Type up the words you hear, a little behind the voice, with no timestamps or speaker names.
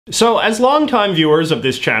So, as longtime viewers of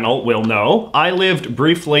this channel will know, I lived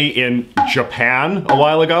briefly in Japan a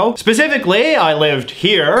while ago. Specifically, I lived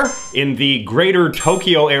here in the greater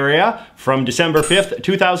Tokyo area from December 5th,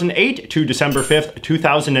 2008 to December 5th,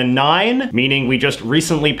 2009, meaning we just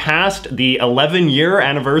recently passed the 11-year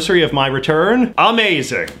anniversary of my return.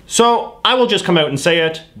 Amazing. So, I will just come out and say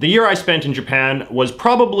it. The year I spent in Japan was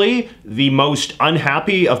probably the most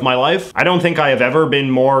unhappy of my life. I don't think I have ever been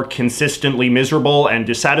more consistently miserable and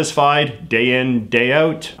dissatisfied day in, day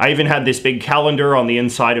out. I even had this big calendar on the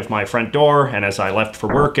inside of my front door, and as I left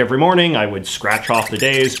for work every morning, I would scratch off the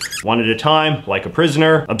days one at a time, like a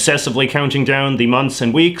prisoner, obsessively counting down the months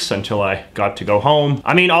and weeks until I got to go home.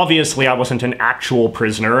 I mean, obviously I wasn't an actual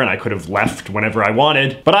prisoner and I could have left whenever I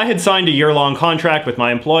wanted, but I had signed a year-long contract with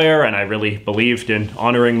my employer and I really believed in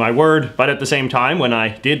honoring my word. But at the same time, when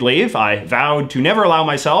I did leave, I vowed to never allow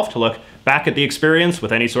myself to look back at the experience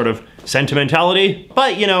with any sort of sentimentality.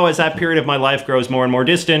 But, you know, as that period of my life grows more and more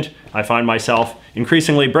distant, I find myself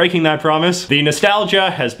increasingly breaking that promise. The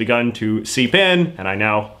nostalgia has begun to seep in, and I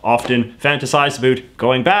now often fantasize about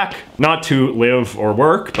going back, not to live or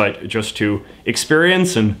work, but just to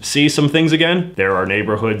experience and see some things again. There are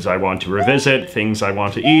neighborhoods I want to revisit, things I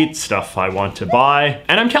want to eat, stuff I want to buy.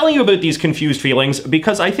 And I'm telling you about these confused feelings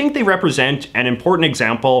because I think they represent an important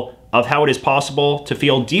example of how it is possible to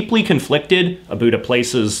feel deeply conflicted about a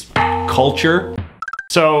place's culture.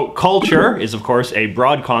 So culture is of course a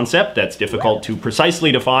broad concept that's difficult to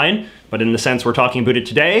precisely define, but in the sense we're talking about it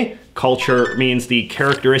today, culture means the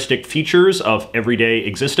characteristic features of everyday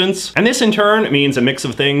existence. And this in turn means a mix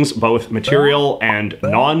of things, both material and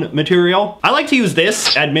non-material. I like to use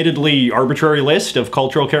this admittedly arbitrary list of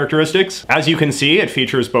cultural characteristics. As you can see, it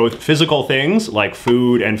features both physical things like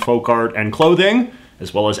food and folk art and clothing,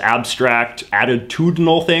 as well as abstract,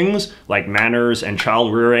 attitudinal things like manners and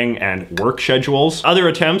child rearing and work schedules. Other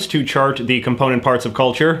attempts to chart the component parts of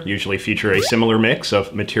culture usually feature a similar mix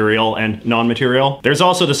of material and non-material. There's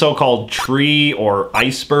also the so-called tree or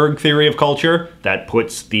iceberg theory of culture that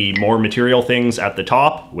puts the more material things at the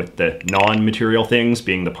top, with the non-material things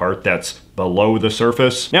being the part that's below the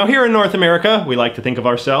surface. Now here in North America, we like to think of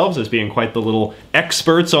ourselves as being quite the little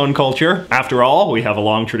experts on culture. After all, we have a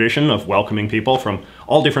long tradition of welcoming people from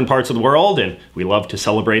all different parts of the world, and we love to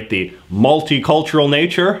celebrate the multicultural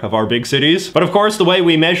nature of our big cities. But of course, the way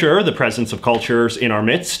we measure the presence of cultures in our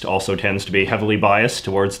midst also tends to be heavily biased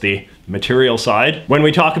towards the material side. When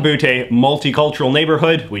we talk about a multicultural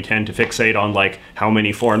neighborhood, we tend to fixate on like how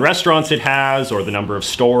many foreign restaurants it has, or the number of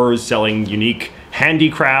stores selling unique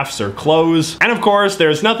handicrafts or clothes. And of course,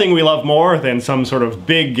 there's nothing we love more than some sort of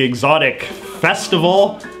big exotic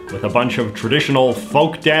festival with a bunch of traditional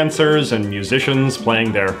folk dancers and musicians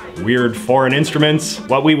playing their weird foreign instruments.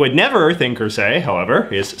 What we would never think or say,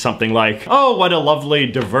 however, is something like, oh, what a lovely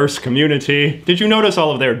diverse community. Did you notice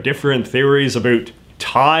all of their different theories about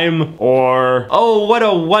time? Or, oh, what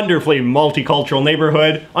a wonderfully multicultural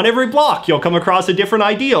neighborhood. On every block, you'll come across a different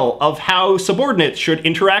ideal of how subordinates should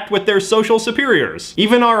interact with their social superiors.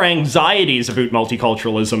 Even our anxieties about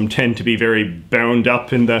multiculturalism tend to be very bound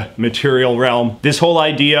up in the material realm. This whole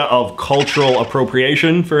idea of cultural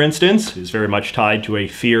appropriation, for instance, is very much tied to a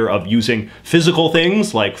fear of using physical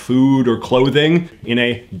things like food or clothing in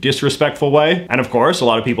a disrespectful way. And of course, a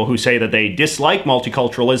lot of people who say that they dislike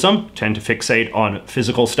multiculturalism tend to fixate on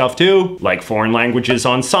physical stuff too, like foreign languages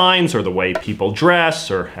on signs, or the way people dress,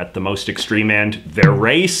 or at the most extreme end, their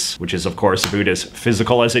race, which is of course about as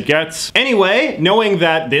physical as it gets. Anyway, knowing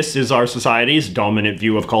that this is our society's dominant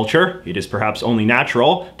view of culture, it is perhaps only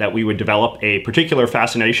natural that we would develop a particular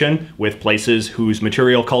fascination with places whose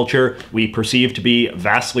material culture we perceive to be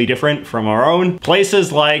vastly different from our own.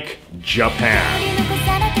 Places like Japan.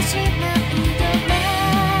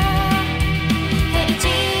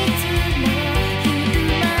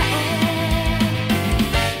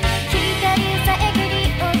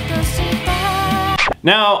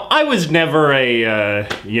 Now, I was never a,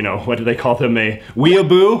 you know, what do they call them, a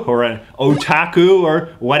weeaboo or an otaku or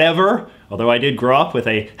whatever, although I did grow up with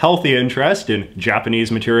a healthy interest in Japanese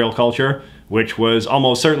material culture, which was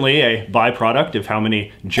almost certainly a byproduct of how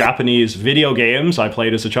many Japanese video games I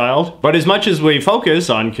played as a child. But as much as we focus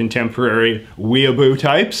on contemporary weeaboo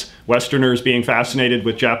types, Westerners being fascinated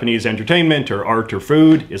with Japanese entertainment or art or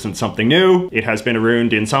food isn't something new. It has been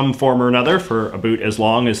around in some form or another for about as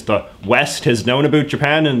long as the West has known about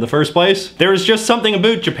Japan in the first place. There is just something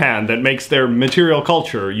about Japan that makes their material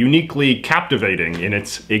culture uniquely captivating in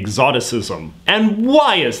its exoticism. And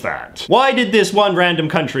why is that? Why did this one random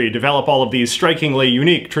country develop all of these strikingly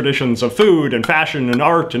unique traditions of food and fashion and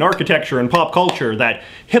art and architecture and pop culture that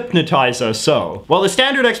hypnotize us so? Well, the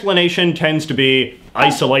standard explanation tends to be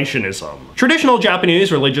isolationism. Traditional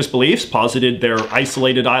Japanese religious beliefs posited their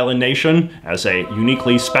isolated island nation as a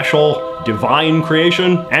uniquely special, divine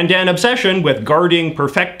creation, and an obsession with guarding,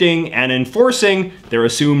 perfecting, and enforcing their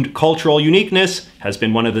assumed cultural uniqueness has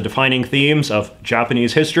been one of the defining themes of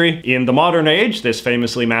Japanese history. In the modern age, this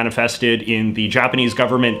famously manifested in the Japanese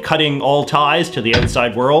government cutting all ties to the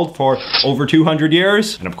outside world for over 200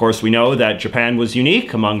 years. And of course, we know that Japan was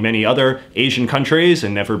unique among many other Asian countries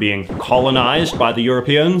in never being colonized by the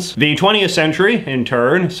Europeans. The 20th century, in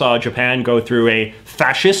turn, saw Japan go through a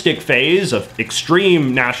fascistic phase of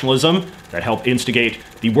extreme nationalism that helped instigate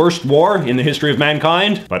the worst war in the history of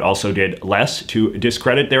mankind, but also did less to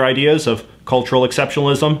discredit their ideas of cultural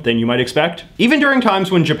exceptionalism than you might expect. Even during times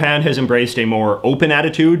when Japan has embraced a more open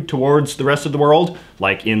attitude towards the rest of the world,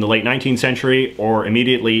 like in the late 19th century or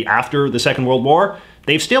immediately after the Second World War,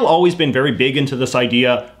 they've still always been very big into this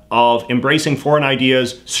idea of embracing foreign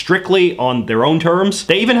ideas strictly on their own terms.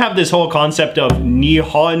 They even have this whole concept of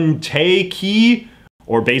Nihon Teiki,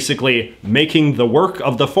 or basically making the work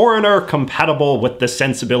of the foreigner compatible with the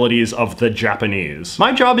sensibilities of the Japanese.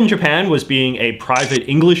 My job in Japan was being a private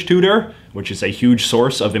English tutor, which is a huge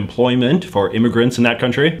source of employment for immigrants in that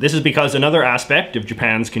country. This is because another aspect of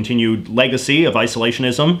Japan's continued legacy of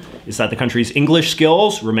isolationism is that the country's English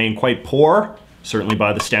skills remain quite poor, certainly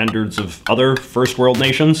by the standards of other first world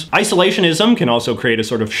nations. Isolationism can also create a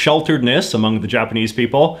sort of shelteredness among the Japanese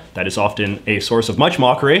people that is often a source of much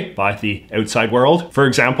mockery by the outside world. For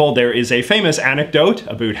example, there is a famous anecdote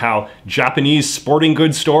about how Japanese sporting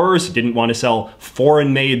goods stores didn't want to sell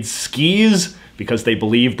foreign-made skis because they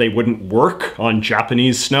believed they wouldn't work on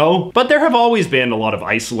Japanese snow. But there have always been a lot of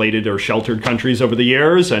isolated or sheltered countries over the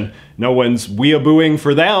years, and no one's weeabooing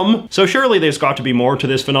for them. So surely there's got to be more to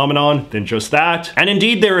this phenomenon than just that. And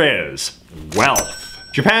indeed there is. Wealth.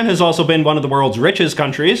 Japan has also been one of the world's richest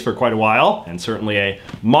countries for quite a while, and certainly a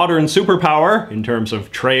modern superpower in terms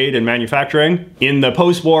of trade and manufacturing. In the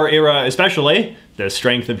post-war era especially, the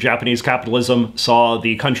strength of Japanese capitalism saw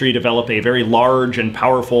the country develop a very large and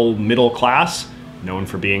powerful middle class, known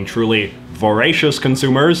for being truly voracious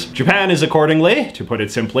consumers. Japan is accordingly, to put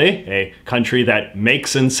it simply, a country that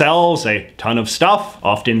makes and sells a ton of stuff,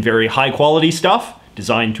 often very high quality stuff,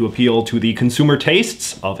 designed to appeal to the consumer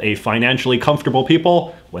tastes of a financially comfortable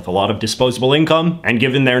people with a lot of disposable income. And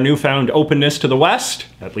given their newfound openness to the West,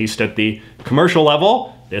 at least at the commercial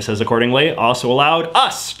level, this has accordingly also allowed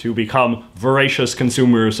us to become voracious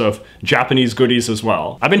consumers of Japanese goodies as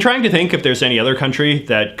well. I've been trying to think if there's any other country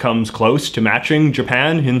that comes close to matching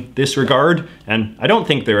Japan in this regard, and I don't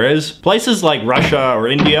think there is. Places like Russia or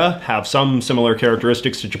India have some similar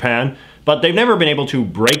characteristics to Japan, but they've never been able to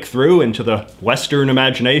break through into the Western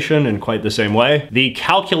imagination in quite the same way. The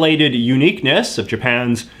calculated uniqueness of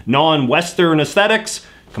Japan's non-Western aesthetics,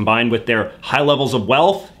 combined with their high levels of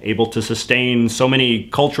wealth, able to sustain so many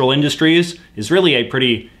cultural industries, is really a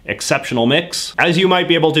pretty exceptional mix. As you might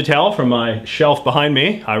be able to tell from my shelf behind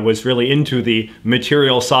me, I was really into the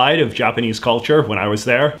material side of Japanese culture when I was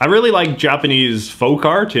there. I really like Japanese folk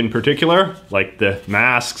art in particular, like the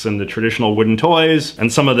masks and the traditional wooden toys,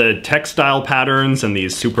 and some of the textile patterns and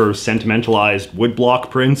these super sentimentalized woodblock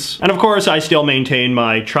prints. And of course, I still maintain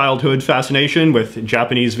my childhood fascination with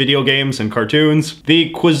Japanese video games and cartoons. The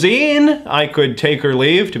cuisine, I could take or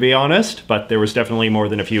leave, to be honest, but there was definitely more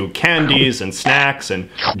than a few candies and snacks and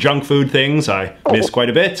junk food things I miss quite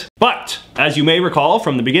a bit. But, as you may recall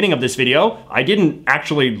from the beginning of this video, I didn't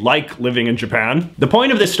actually like living in Japan. The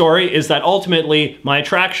point of this story is that ultimately my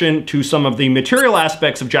attraction to some of the material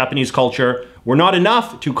aspects of Japanese culture were not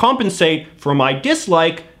enough to compensate for my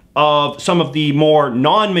dislike of some of the more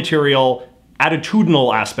non-material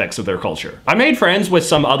attitudinal aspects of their culture. I made friends with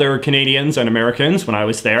some other Canadians and Americans when I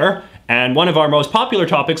was there, and one of our most popular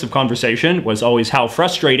topics of conversation was always how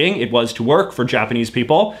frustrating it was to work for Japanese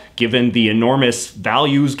people, given the enormous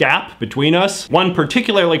values gap between us. One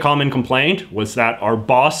particularly common complaint was that our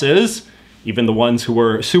bosses, even the ones who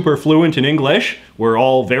were super fluent in English, were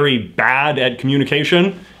all very bad at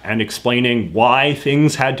communication and explaining why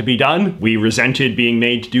things had to be done. We resented being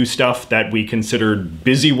made to do stuff that we considered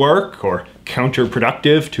busy work or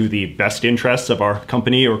counterproductive to the best interests of our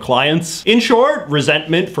company or clients. In short,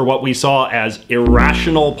 resentment for what we saw as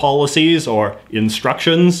irrational policies or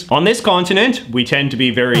instructions. On this continent, we tend to be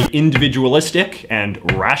very individualistic and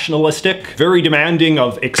rationalistic, very demanding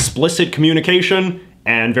of explicit communication,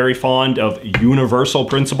 and very fond of universal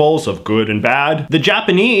principles of good and bad. The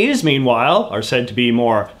Japanese, meanwhile, are said to be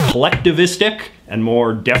more collectivistic and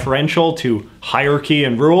more deferential to hierarchy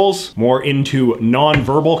and rules, more into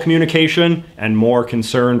non-verbal communication, and more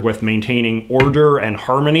concerned with maintaining order and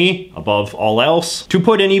harmony above all else. To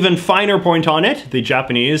put an even finer point on it, the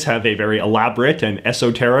Japanese have a very elaborate and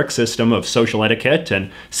esoteric system of social etiquette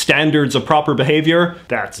and standards of proper behavior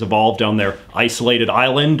that's evolved on their isolated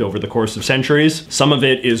island over the course of centuries. Some of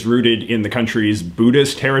it is rooted in the country's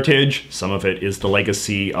Buddhist heritage, some of it is the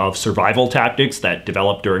legacy of survival tactics that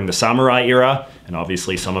developed during the samurai era, and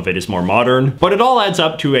obviously some of it is more modern. But it all adds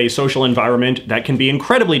up to a social environment that can be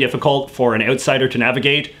incredibly difficult for an outsider to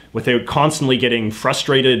navigate without constantly getting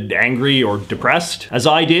frustrated, angry, or depressed, as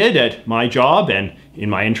I did at my job and in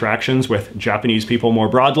my interactions with Japanese people more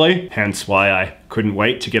broadly, hence why I couldn't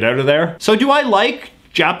wait to get out of there. So do I like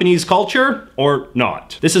Japanese culture or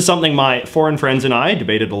not? This is something my foreign friends and I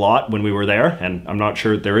debated a lot when we were there, and I'm not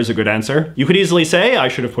sure there is a good answer. You could easily say I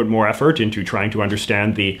should have put more effort into trying to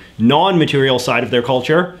understand the non-material side of their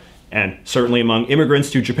culture, and certainly among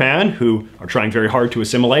immigrants to Japan who are trying very hard to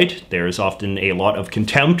assimilate, there is often a lot of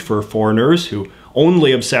contempt for foreigners who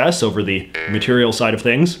only obsess over the material side of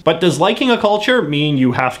things. But does liking a culture mean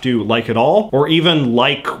you have to like it all? Or even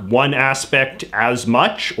like one aspect as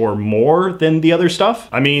much or more than the other stuff?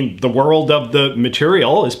 I mean, the world of the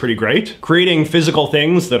material is pretty great. Creating physical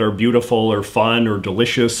things that are beautiful or fun or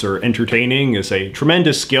delicious or entertaining is a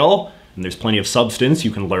tremendous skill. And there's plenty of substance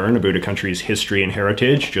you can learn about a country's history and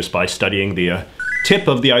heritage just by studying the tip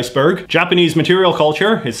of the iceberg. Japanese material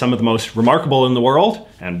culture is some of the most remarkable in the world,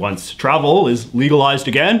 and once travel is legalized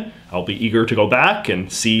again, I'll be eager to go back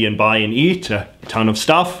and see and buy and eat a ton of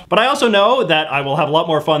stuff. But I also know that I will have a lot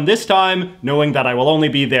more fun this time, knowing that I will only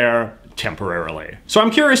be there temporarily. So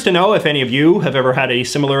I'm curious to know if any of you have ever had a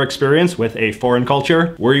similar experience with a foreign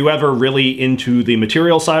culture. Were you ever really into the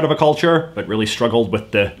material side of a culture, but really struggled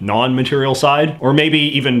with the non-material side? Or maybe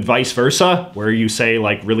even vice versa, where you say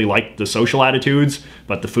like really liked the social attitudes,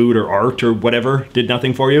 but the food or art or whatever did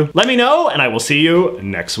nothing for you? Let me know, and I will see you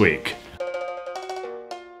next week.